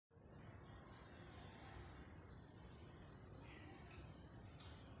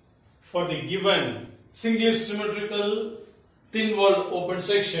for the given singly symmetrical thin walled open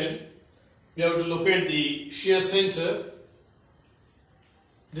section, we have to locate the shear center.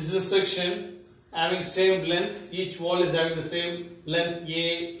 This is a section having same length. Each wall is having the same length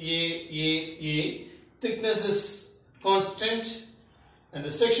A. Thickness is constant, and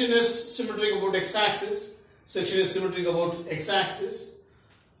the section is symmetric about x-axis. Section is symmetric about x-axis.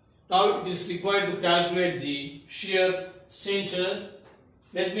 Now it is required to calculate the shear center.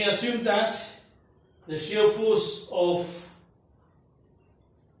 Let me assume that the shear force of,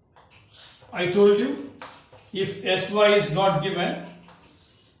 I told you, if Sy is not given,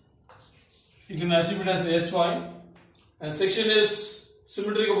 you can assume it as Sy, and section is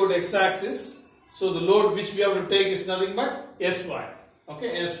symmetric about x-axis, so the load which we have to take is nothing but Sy.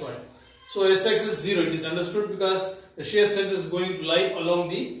 Okay, Sy. So Sx is 0. It is understood because the shear center is going to lie along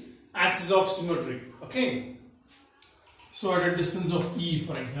the axis of symmetry. Okay. So at a distance of E,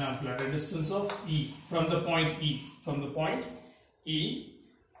 for example, at a distance of E, from the point E,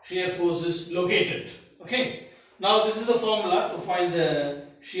 shear force is located. Okay. Now this is the formula to find the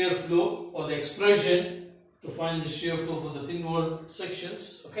shear flow, or the expression to find the shear flow for the thin walled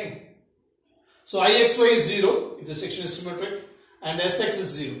sections. Okay. So Ixy is 0, if the section is symmetric, and Sx is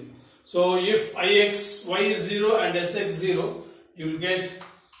 0. So if Ixy is 0 and Sx 0, you will get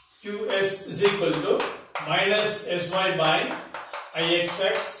Qs is equal to minus Sy by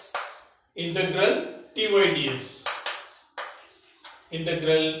Ixx integral Ty ds.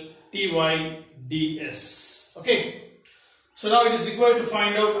 Integral Ty ds. Okay. So now it is required to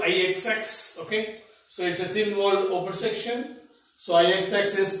find out Ixx. Okay. So it's a thin walled open section. So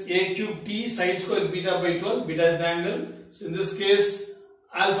Ixx is a cube t sine square beta by 12. Beta is the angle. So in this case,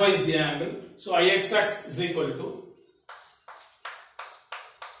 alpha is the angle. So Ixx is equal to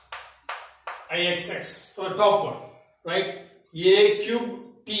Ixx for the top one, right? A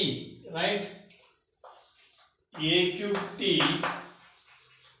cube t, right? A cube t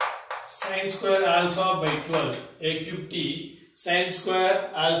sine square alpha by 12. A cube t sine square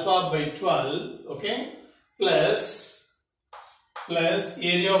alpha by 12. Okay, plus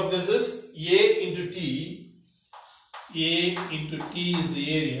area of this is A into t. A into t is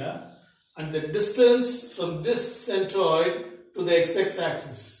the area, and the distance from this centroid to the x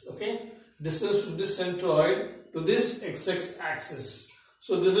axis. Okay, distance from this centroid to this x axis.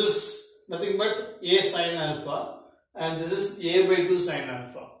 So this is nothing but A sine alpha, and this is A by 2 sine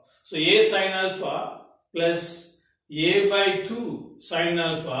alpha. So A sine alpha plus A by 2 sine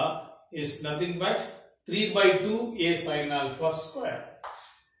alpha is nothing but 3 by 2 A sine alpha square.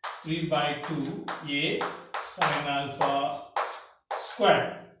 3 by 2 A sine alpha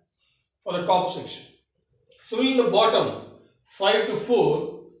square for the top section. Similarly, the bottom 5 to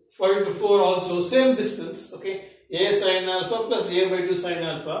 4 also same distance. Okay, A sine alpha plus A by 2 sine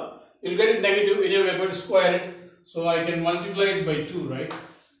alpha. You'll get it negative. Anyway, we're going to square it, so I can multiply it by 2, right?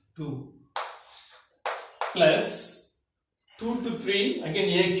 2 plus 2 to 3 again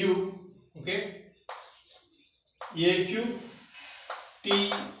A cube. Okay, A cube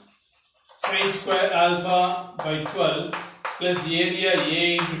t sine square alpha by 12 plus the area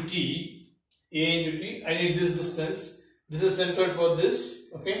A into t. I need this distance. This is centered for this.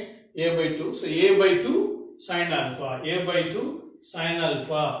 Okay, A by 2. So A by 2 sine alpha. A by 2 sine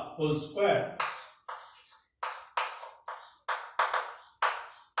alpha whole square.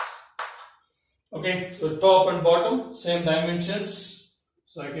 Okay, so top and bottom same dimensions.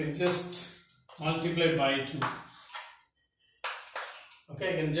 So I can just multiply by 2. Okay,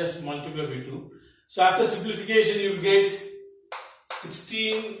 I can just multiply by 2. So after simplification, you will get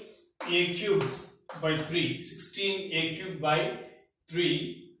 16a cube by 3. 16a cube by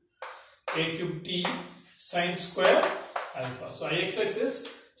 3. A cube t sine square alpha. So Ixx is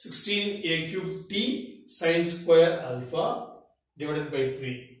 16a cube t sine square alpha divided by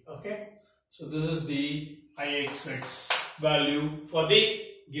 3. Okay. So this is the Ixx value for the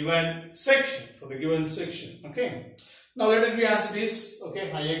given section. Okay. Now let it be as it is.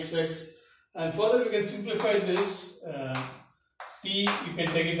 Okay, Ixx, and further we can simplify this. T you can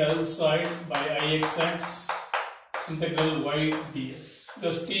take it outside by Ixx integral y ds,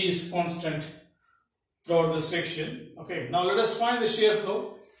 because t is constant throughout the section. Okay. Now let us find the shear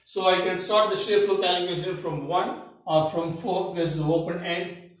flow. So I can start the shear flow calculation from 1 or from 4, because it's open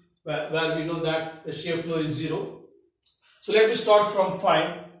end where we know that the shear flow is 0. So let me start from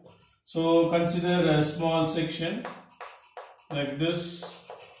 5. So consider a small section like this.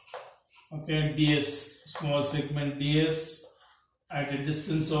 Okay, ds, small segment ds at a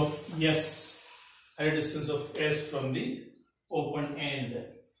distance of s, from the open end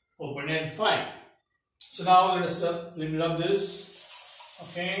 5. So now let me rub this.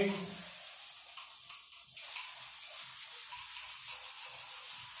 Okay,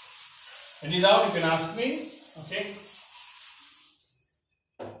 Any doubt you can ask me. Okay.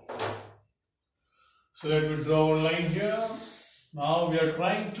 So let me draw a line here. Now we are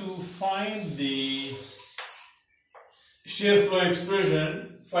trying to find the shear flow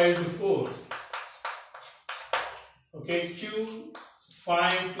expression 5 to 4. Okay,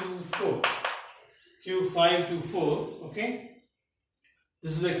 Q5 to 4. Q5 to 4. Okay.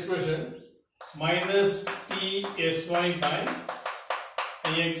 This is the expression minus Tsy by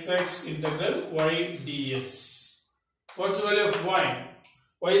Ixx integral y ds. What's the value of y?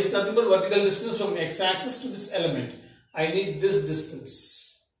 Y is nothing but vertical distance from x-axis to this element. I need this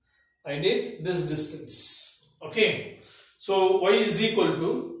distance. I need this distance. Okay. So y is equal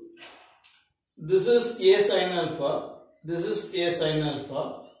to, this is a sin alpha. This is a sin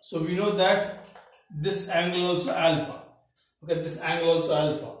alpha. So we know that this angle also alpha. Okay, this angle also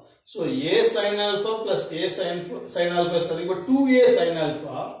alpha. So a sin alpha plus a sin alpha is nothing but 2a sin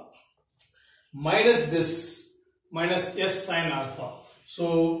alpha minus this minus s sin alpha.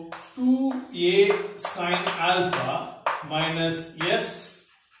 So 2a sin alpha minus s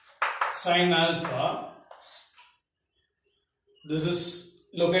sin alpha. This is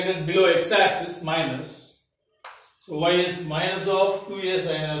located below x-axis minus. So y is minus of 2a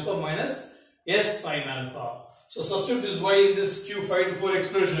sin alpha minus s sin alpha. So substitute this y in this Q5 to 4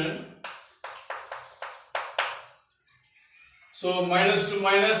 expression. So minus to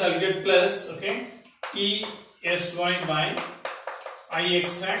minus, I'll get plus. Okay, T sy by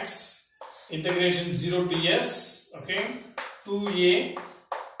Ixx integration 0 to s. Okay, 2a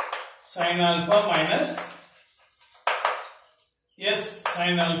sin alpha minus s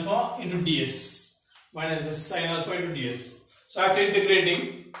sin alpha into ds minus s sin alpha into ds. So after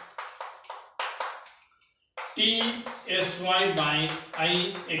integrating, Tsy by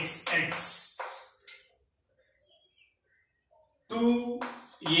Ixx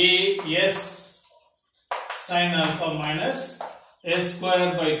 2a s sin alpha minus s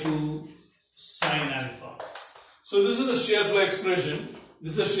square by 2 sin alpha. So this is the shear flow expression.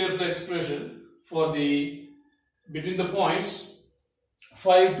 This is the shear flow expression for the between the points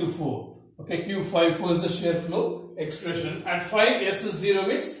 5 to 4. Okay, Q54 is the shear flow expression. At 5, s is 0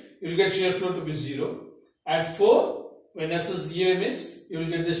 means you will get shear flow to be 0. At 4, when s is 0 means you will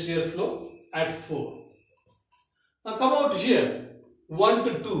get the shear flow at 4. Now come out here, 1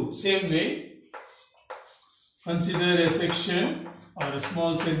 to 2, same way. Consider a section or a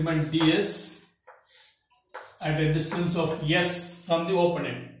small segment ds at a distance of s from the open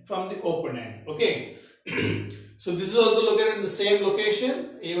end. Okay. So this is also located in the same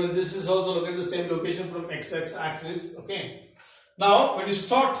location. Even this is also located in the same location from x-axis. Okay. Now when you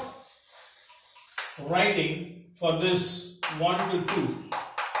start writing for this 1 to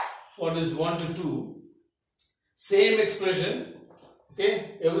 2, same expression.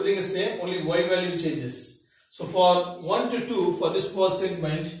 Okay, everything is same, only y value changes. So for 1 to 2, for this small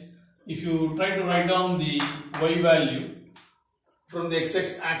segment, if you try to write down the y value from the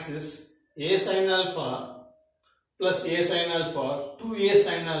x-axis, a sin alpha plus a sin alpha, 2a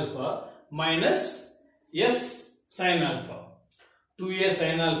sin alpha minus s sin alpha. 2a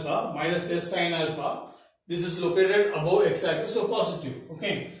sin alpha minus s sin alpha. This is located above x-axis, so positive.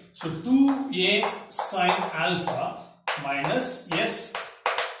 Okay, so 2a sin alpha minus s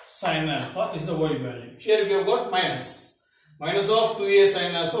sin alpha is the y value. Here we have got minus of 2a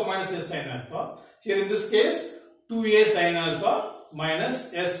sin alpha minus s sin alpha. Here in this case, 2a sin alpha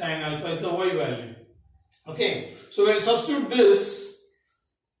minus s sin alpha is the y value. Okay, so when you substitute this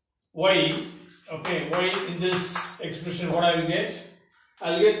y, okay, y in this expression, what I will get?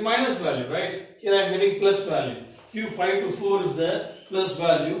 I will get minus value, right? Here I am getting plus value. Q5 to 4 is the plus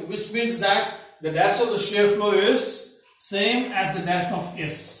value, which means that the direction of the shear flow is same as the direction of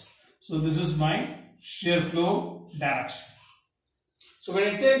S. So this is my shear flow direction. So when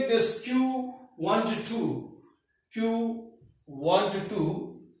I take this Q1 to 2,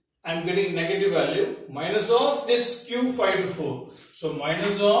 I am getting negative value minus of this Q5 to 4. So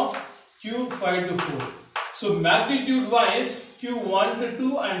minus of Q5 to 4. So magnitude wise, Q1 to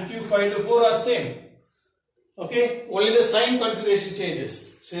 2 and Q5 to 4 are same. Okay, only the sign configuration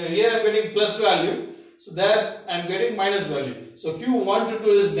changes. So here I am getting plus value. So there I am getting minus value. So Q1 to 2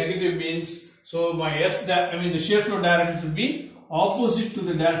 is negative, means so my the shear flow direction should be opposite to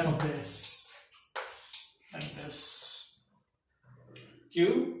the direction of the S. Like this.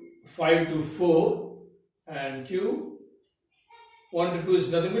 Q5 to 4 and Q1 to 2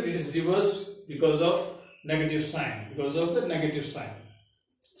 is nothing but it is reversed because of negative sign,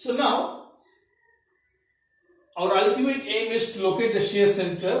 So now our ultimate aim is to locate the shear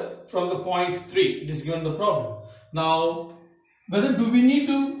center from the point 3. It is given the problem. Now whether do we need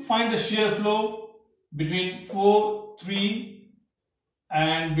to find the shear flow between 4, 3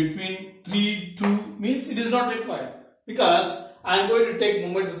 and between 3, 2 means it is not required because I am going to take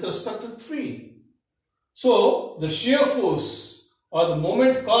moment with respect to 3. So the shear force or the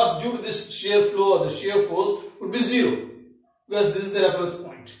moment caused due to this shear flow or the shear force would be 0 because this is the reference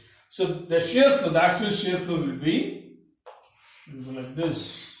point. So the shear flow, the actual shear flow will be like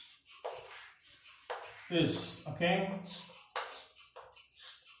this, okay.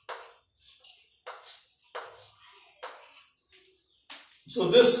 So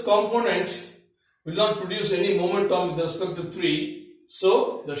this component will not produce any momentum with respect to 3.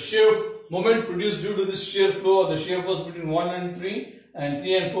 So the shear moment produced due to this shear flow or the shear force between 1 and 3 and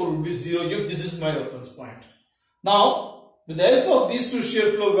 3 and 4 would be 0 if this is my reference point. Now with the help of these two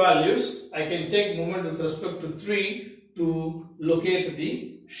shear flow values, I can take moment with respect to 3 to locate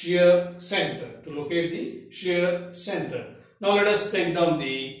the shear center. Now let us take down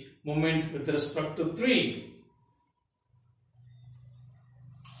the moment with respect to 3.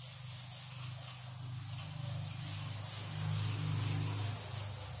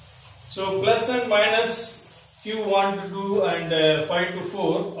 So plus and minus Q1 to 2 and 5 to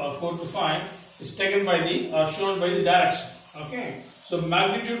 4 or 4 to 5 is taken by the or shown by the direction. Okay. So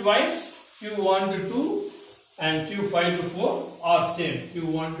magnitude wise Q1 to 2 and Q5 to 4 are same.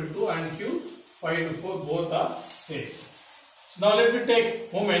 Q1 to 2 and Q5 to 4 both are same. So now let me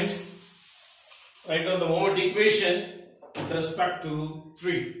take moment. Write down the moment equation with respect to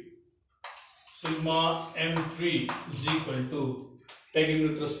 3. Sigma M3 is equal to, taking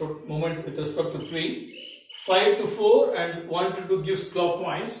with respect moment with respect to 3, 5 to 4 and 1 to 2 gives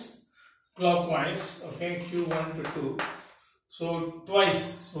clockwise, okay, Q1 to 2. So twice,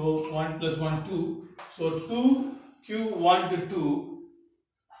 so 1 plus 1, 2. So 2 Q1 to 2,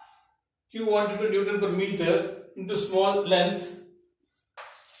 Q1 to 2 Newton per meter into small length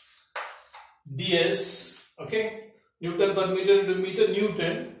ds, okay, Newton per meter into meter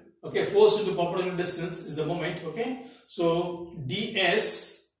Newton, okay, force into perpendicular distance is the moment, okay. So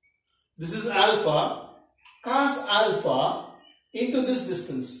ds, this is alpha, cos alpha into this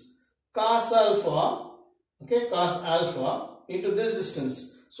distance, cos alpha, okay, cos alpha into this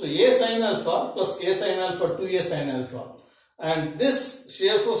distance. So a sin alpha plus a sin alpha 2a sin alpha, and this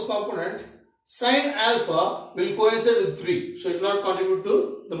shear force component sin alpha will coincide with 3, so it will not contribute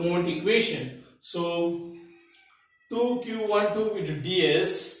to the moment equation. So 2q12 into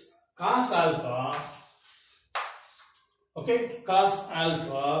ds cos alpha, okay, cos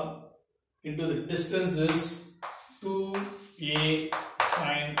alpha into the distance is 2a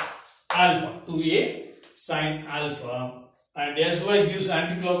sin alpha, 2a sin alpha, and sy gives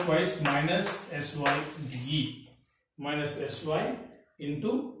anticlockwise minus sy into e, minus sy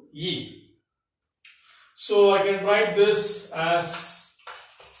into e. So I can write this as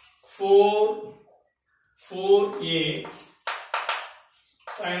 4a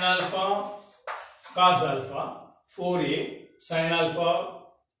sin alpha cos alpha, 4a sin alpha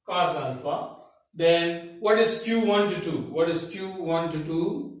cos alpha. Then what is q1 to 2? What is q1 to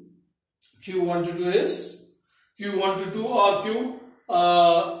 2? q1 to 2 is q1 to 2 or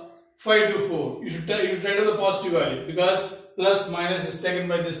q5 to 4. You should try to the positive value because plus minus is taken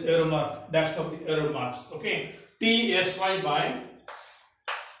by this arrow mark, dash of the arrow marks. Okay, tsy by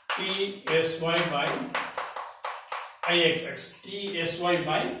ixx, tsy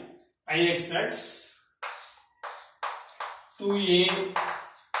by ixx, 2a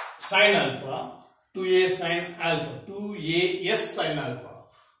sin alpha, 2a sin alpha, 2a s sin alpha,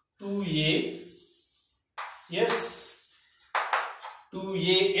 2a s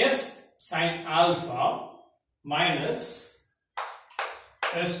sin alpha minus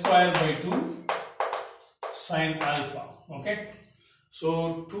s square by 2 sin alpha. Okay,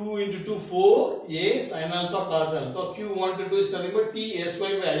 so 2 into 2 4 a sin alpha cos alpha, q1 to 2 is nothing but t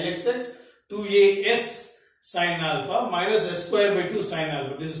sy by ixx, 2a s sin alpha minus s square by 2 sin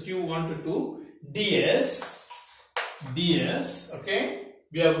alpha. This is q1 to 2 ds. Okay,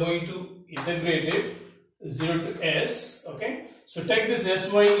 we are going to integrate it 0 to s. Okay, so take this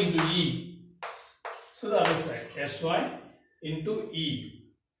sy into e to the other side, sy into e.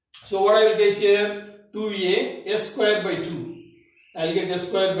 So what I will get here, 2a s square by 2. I will get s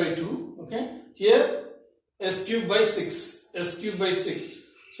square by 2. Okay, here s cube by 6, s cube by 6.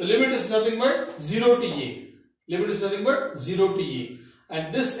 So limit is nothing but 0 to a. Limit is nothing but 0 to a.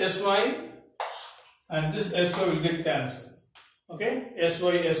 And this sy and this sy will get cancelled. Okay, sy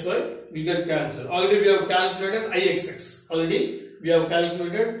will get cancelled. Already we have calculated ixx.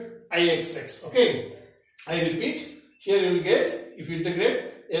 Okay, I repeat, here you will get, if you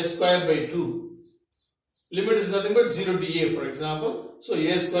integrate s square by 2, limit is nothing but 0 to a, for example. So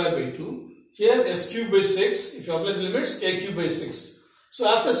a square by 2. Here s cube by 6. If you apply the limits, a cube by 6. So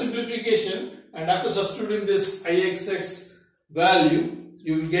after simplification and after substituting this ixx value,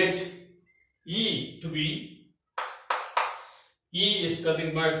 you will get e to be, e is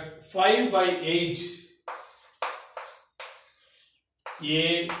nothing but 5 by 8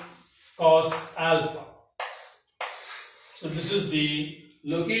 a cos alpha. So this is the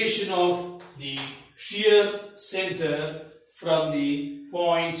location of the shear center from the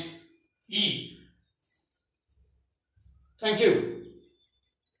point E. Thank you.